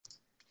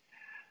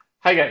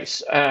Hi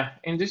guys,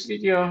 in this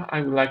video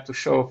I would like to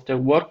show off the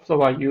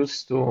workflow I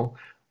use to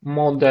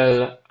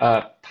model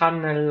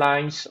panel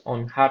lines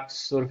on hard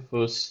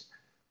surface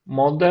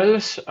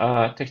models.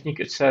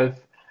 Technique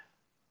itself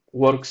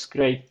works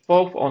great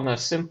both on a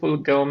simple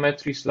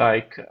geometries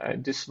like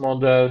this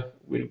model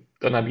we're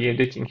gonna be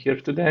editing here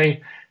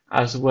today,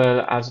 as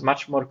well as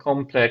much more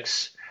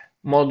complex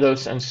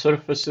models and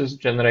surfaces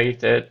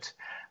generated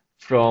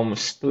from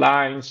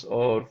splines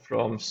or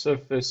from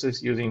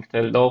surfaces using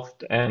the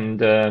loft and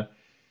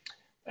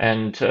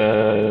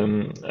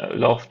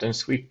loft and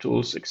sweep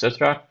tools,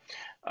 etc.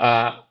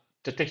 The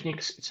technique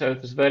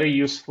itself is very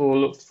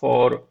useful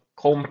for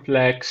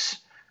complex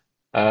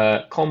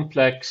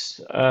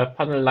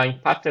panel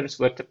line patterns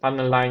where the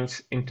panel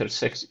lines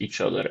intersect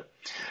each other.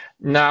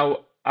 Now,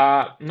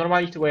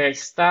 normally the way I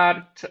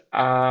start,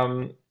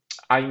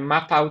 I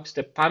map out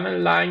the panel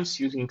lines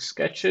using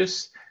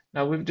sketches.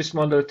 Now with this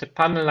model, the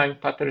panel line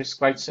pattern is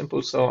quite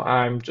simple, so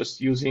I'm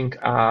just using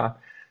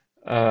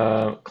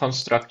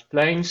construct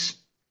planes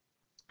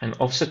and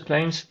offset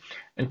planes.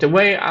 And the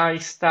way I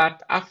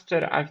start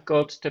after I've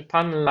got the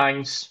panel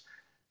lines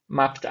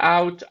mapped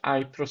out,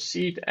 I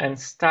proceed and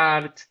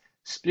start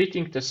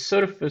splitting the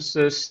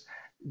surfaces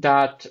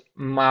that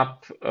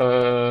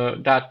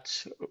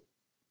that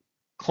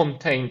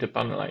contain the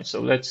panel line. So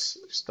let's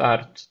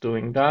start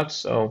doing that.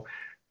 So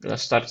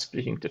let's start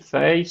splitting the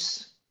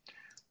face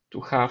to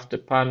have the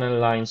panel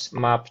lines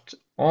mapped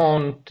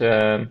on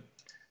the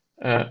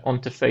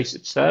face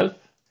itself.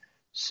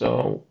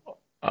 So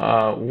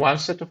one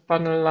set of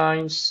panel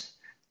lines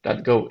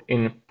that go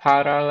in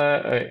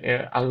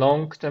parallel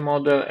along the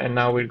model, and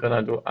now we're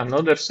gonna do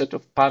another set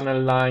of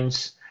panel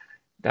lines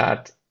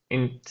that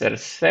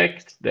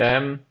intersect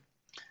them,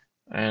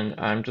 and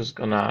I'm just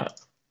gonna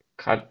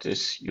cut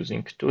this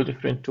using two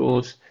different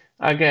tools.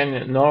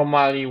 Again,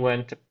 normally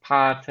when the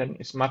pattern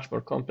is much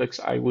more complex,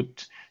 I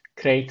would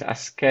create a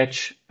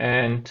sketch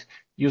and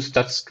use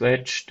that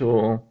sketch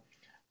to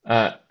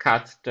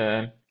cut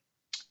the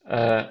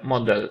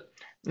model.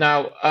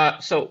 Now,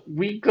 so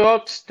we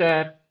got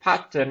the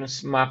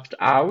patterns mapped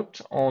out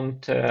on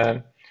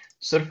the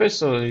surface.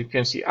 So you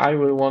can see I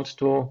will want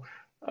to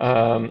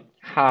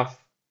have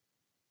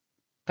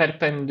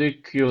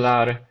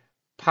perpendicular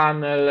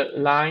panel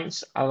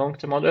lines along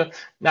the model.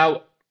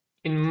 Now,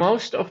 in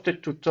most of the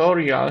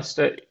tutorials,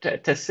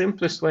 the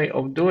simplest way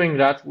of doing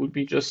that would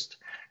be just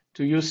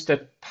to use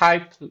the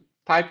pipe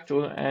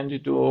tool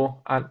and do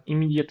an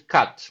immediate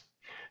cut.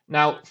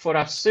 Now, for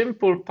a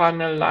simple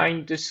panel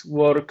line, this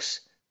works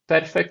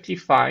perfectly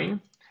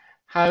fine.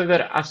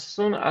 However, as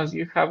soon as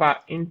you have an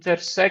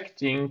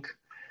intersecting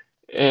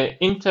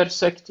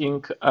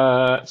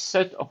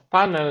set of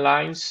panel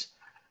lines,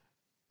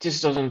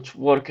 this doesn't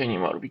work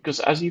anymore, because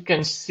as you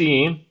can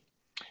see,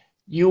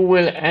 you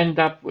will end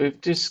up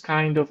with this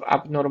kind of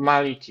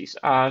abnormalities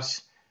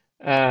as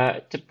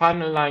the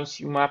panel lines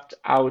you mapped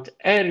out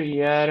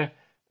earlier,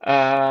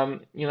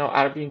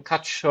 are being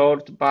cut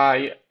short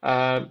by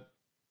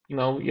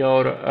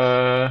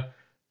your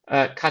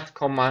cut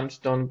command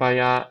done by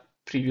a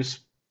previous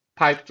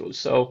pipe tool.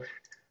 So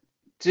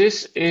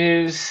this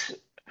is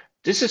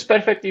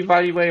perfectly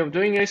valid way of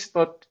doing this,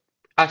 but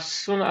as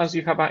soon as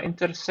you have an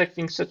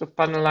intersecting set of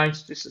panel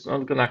lines, this is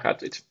not gonna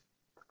cut it,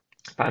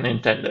 pun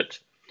intended.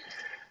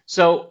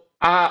 So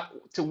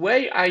the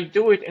way I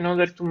do it in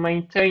order to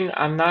maintain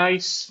a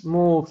nice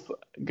smooth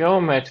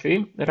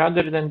geometry,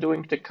 rather than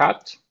doing the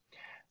cut,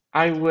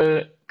 I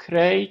will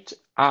create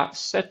a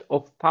set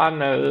of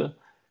panel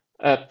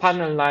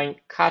line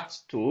cut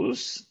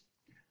tools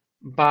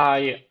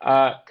by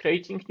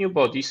creating new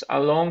bodies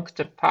along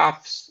the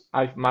paths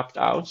I've mapped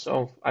out.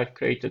 So I've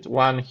created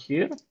one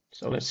here.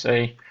 So let's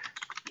say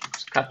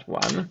let's cut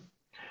one.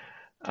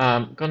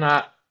 I'm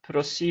gonna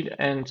proceed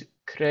and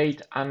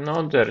create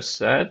another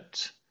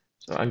set.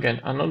 So again,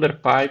 another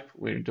pipe,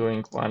 we're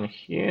doing one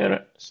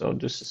here. So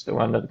this is the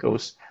one that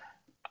goes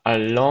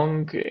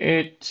along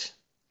it.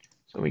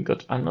 So we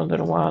got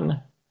another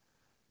one.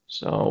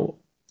 So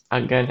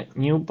again,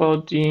 new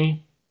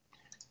body.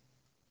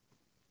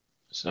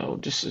 So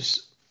this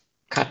is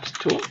cut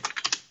 2.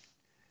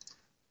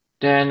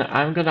 Then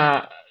I'm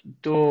gonna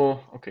do,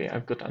 okay,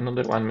 I've got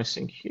another one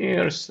missing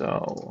here.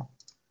 So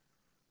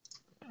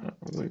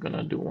we're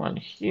gonna do one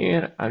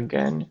here.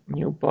 Again,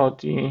 new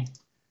body.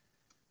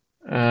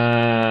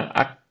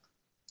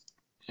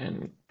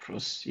 And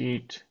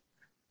proceed,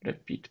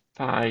 repeat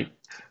pipe.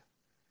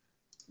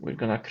 We're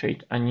gonna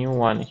create a new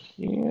one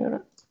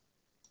here.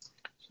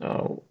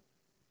 So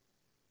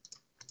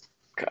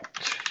cut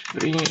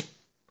 3.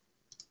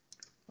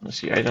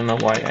 See, I don't know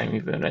why I'm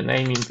even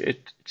renaming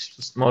it. It's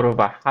just more of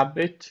a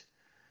habit.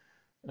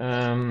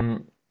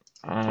 And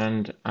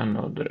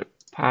another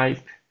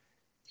pipe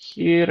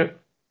here.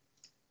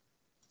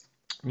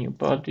 New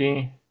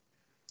body.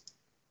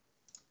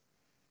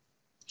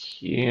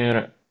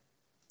 Here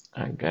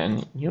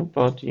again, new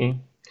body.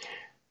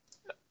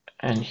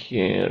 And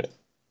here,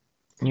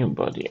 new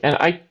body. And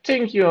I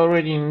think you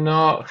already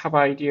have an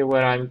idea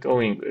where I'm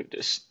going with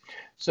this.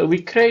 So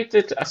we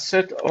created a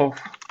set of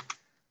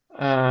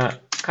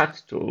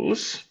cut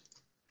tools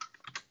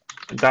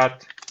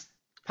that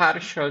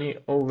partially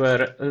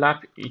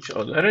overlap each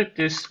other.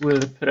 This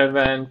will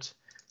prevent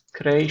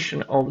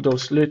creation of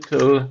those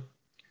little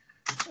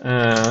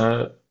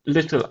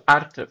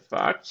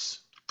artifacts.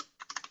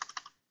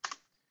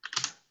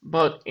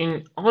 But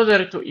in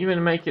order to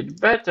even make it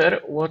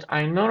better, what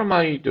I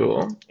normally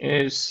do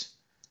is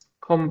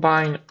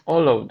combine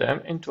all of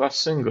them into a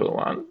single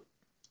one.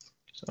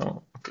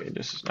 So, okay,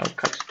 this is now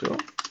cut 2.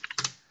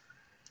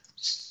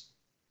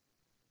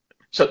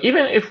 So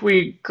even if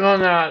we're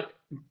gonna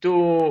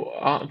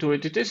do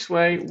it this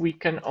way, we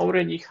can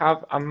already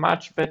have a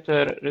much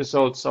better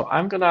result. So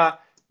I'm gonna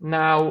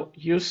now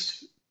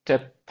use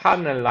the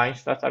panel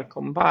lines that are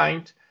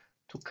combined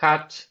to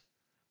cut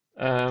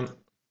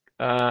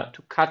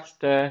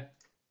the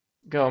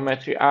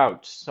geometry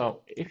out.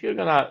 So if you're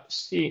gonna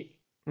see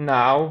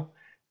now,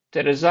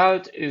 the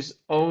result is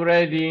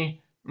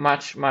already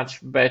much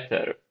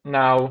better.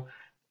 Now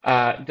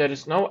there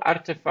is no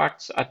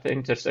artifacts at the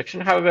intersection.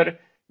 However,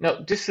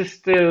 no, this is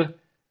still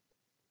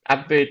a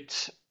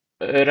bit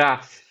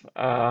rough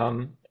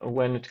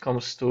when it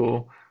comes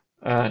to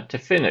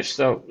finish.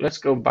 So let's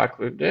go back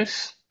with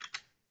this.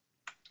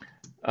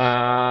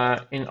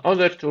 In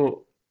order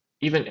to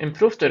even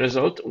improve the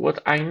result,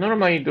 what I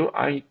normally do,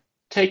 I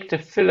take the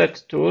fillet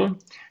tool,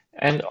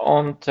 and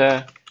on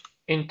the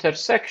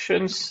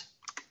intersections,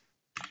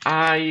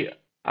 I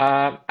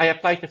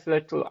apply the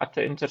fillet tool at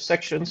the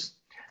intersections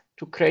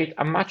to create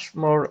a much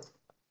more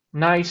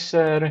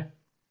nicer,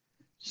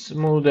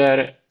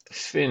 smoother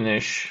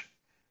finish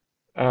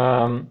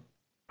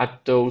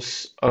at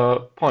those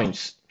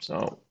points.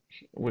 So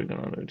we're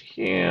gonna do it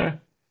here,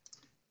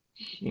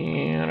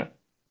 here,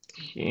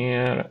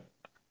 here,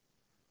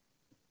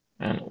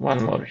 and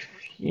one more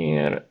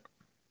here,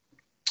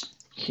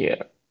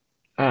 here.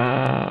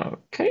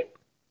 Okay.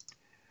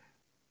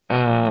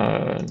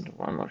 And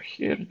one more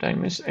here. Did I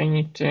miss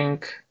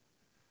anything?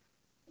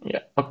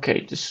 Yeah,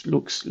 okay, this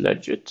looks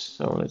legit.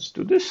 So let's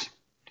do this.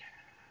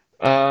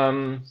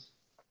 Okay,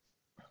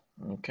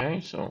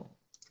 so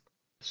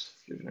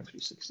Fusion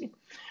 360.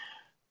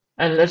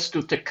 And let's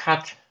do the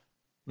cut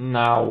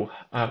now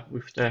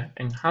with the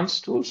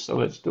enhance tool. So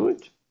let's do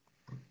it.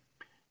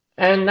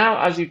 And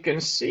now, as you can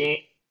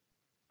see,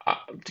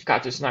 the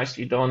cut is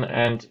nicely done,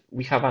 and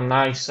we have a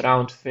nice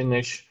round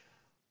finish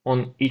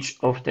on each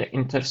of the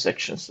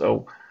intersections.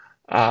 So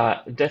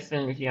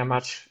definitely a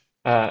much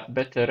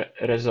better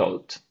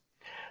result.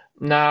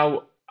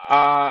 Now,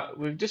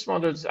 with this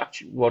model, it's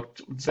actually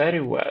worked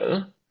very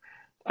well,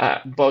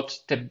 but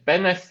the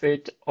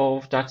benefit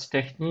of that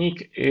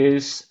technique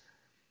is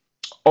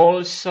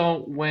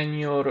also when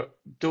you're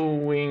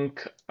doing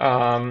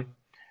a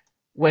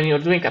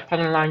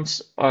panel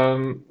lines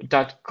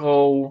that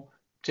go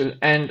till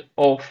end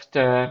of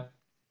the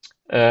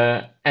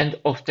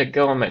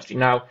geometry.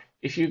 Now,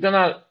 if you're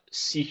gonna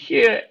see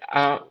here,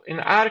 in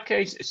our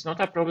case, it's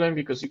not a problem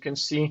because you can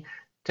see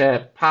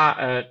the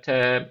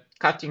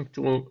cutting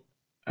tool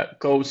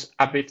goes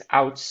a bit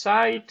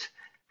outside.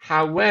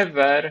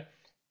 However,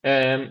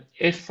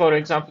 if, for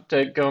example,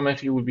 the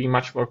geometry would be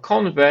much more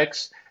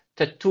convex,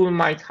 the tool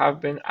might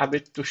have been a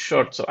bit too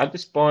short. So at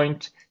this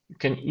point, you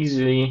can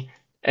easily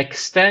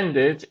extend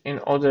it in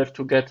order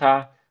to get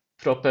a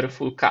proper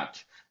full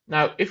cut.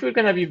 Now, if we're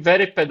going to be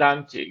very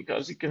pedantic,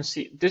 as you can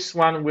see, this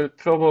one will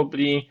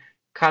probably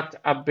cut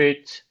a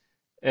bit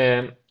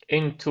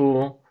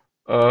into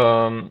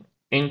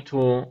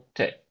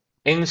the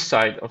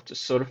inside of the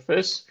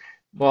surface.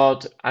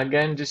 But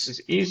again, this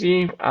is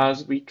easy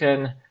as we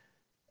can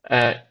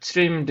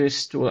trim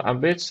this tool a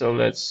bit. So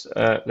let's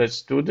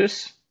do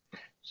this.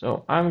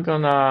 So I'm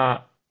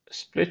gonna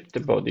split the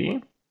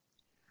body.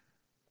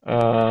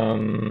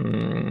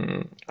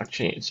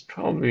 Actually, it's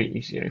probably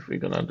easier if we're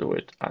gonna do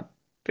it a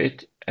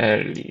bit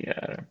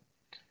earlier.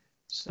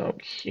 So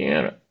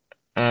here,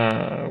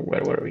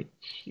 where were we?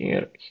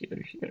 Here,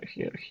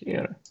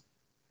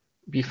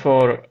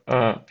 before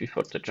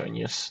the join,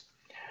 yes.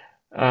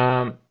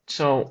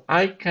 So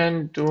I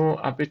can do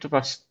a bit of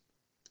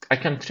I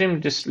can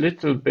trim this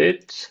little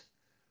bit.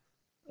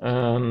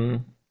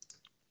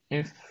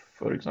 If,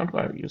 for example,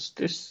 I use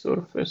this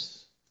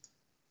surface,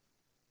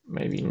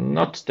 maybe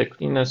not the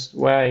cleanest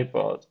way,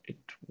 but it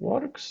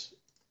works.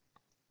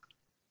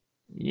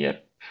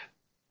 Yep.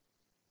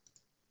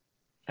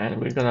 And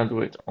we're gonna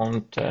do it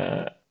on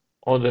the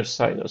other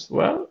side as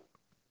well.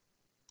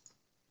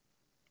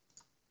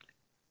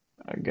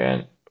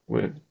 Again,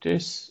 with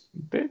this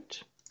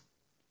bit.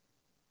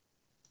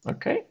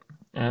 Okay,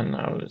 and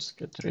now let's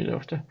get rid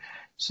of the.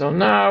 So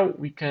now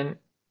we can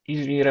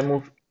easily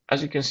remove,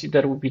 as you can see,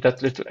 there would be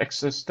that little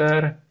excess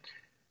there.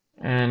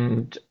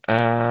 And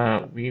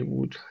we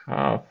would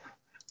have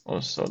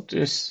also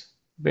this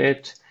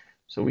bit,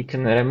 so we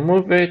can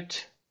remove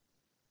it.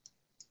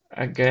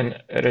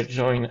 Again,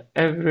 rejoin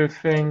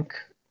everything,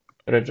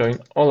 rejoin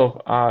all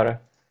of our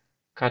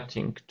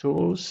cutting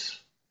tools.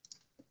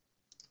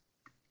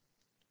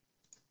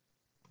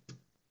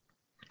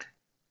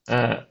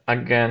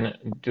 Again,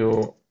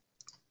 do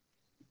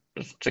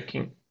just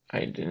checking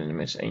I didn't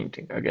miss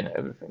anything. Again,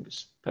 everything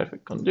is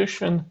perfect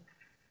condition.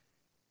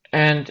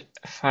 And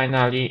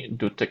finally,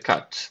 do the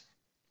cut.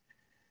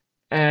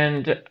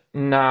 And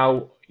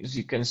now, as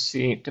you can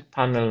see, the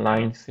panel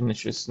line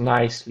finishes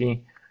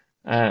nicely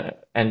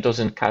and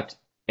doesn't cut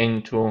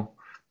into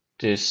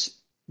this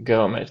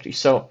geometry.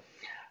 So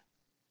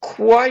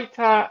quite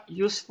a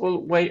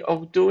useful way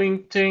of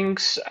doing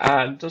things.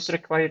 Does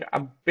require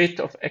a bit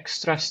of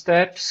extra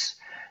steps,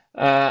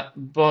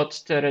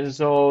 but the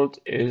result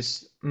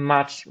is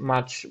much,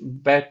 much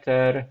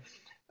better.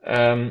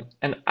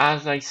 And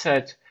as I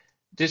said,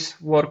 this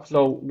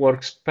workflow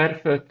works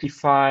perfectly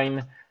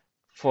fine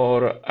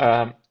for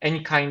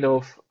any kind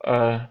of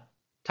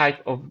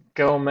type of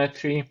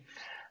geometry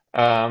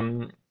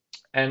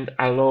and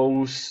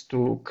allows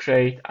to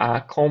create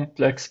a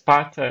complex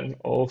pattern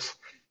of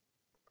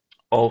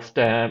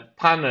the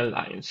panel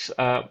lines.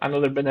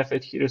 Another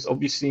benefit here is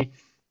obviously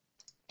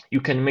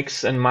you can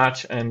mix and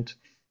match and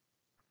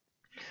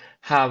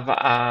have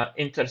an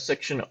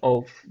intersection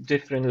of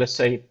different, let's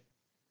say,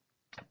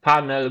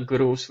 panel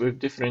grooves with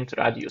different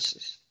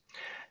radiuses.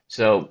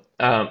 So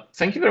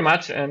thank you very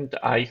much, and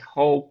I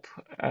hope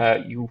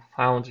you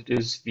found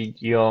this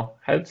video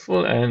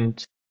helpful,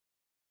 and